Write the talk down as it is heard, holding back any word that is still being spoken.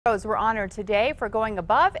Heroes were honored today for going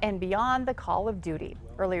above and beyond the call of duty.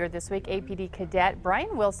 Earlier this week, APD cadet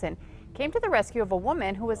Brian Wilson came to the rescue of a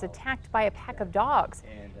woman who was attacked by a pack of dogs.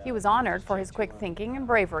 He was honored for his quick thinking and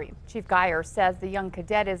bravery. Chief Geyer says the young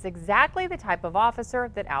cadet is exactly the type of officer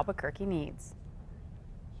that Albuquerque needs.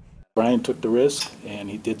 Brian took the risk and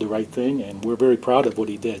he did the right thing, and we're very proud of what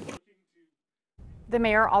he did. The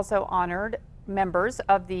mayor also honored members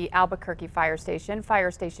of the Albuquerque Fire Station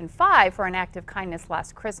 5, for an act of kindness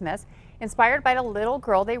last Christmas. Inspired by the little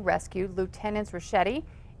girl they rescued, Lieutenants Rochetti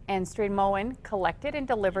and Stramoen collected and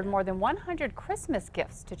delivered more than 100 Christmas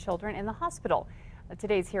gifts to children in the hospital.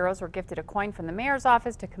 Today's heroes were gifted a coin from the mayor's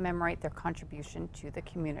office to commemorate their contribution to the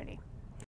community.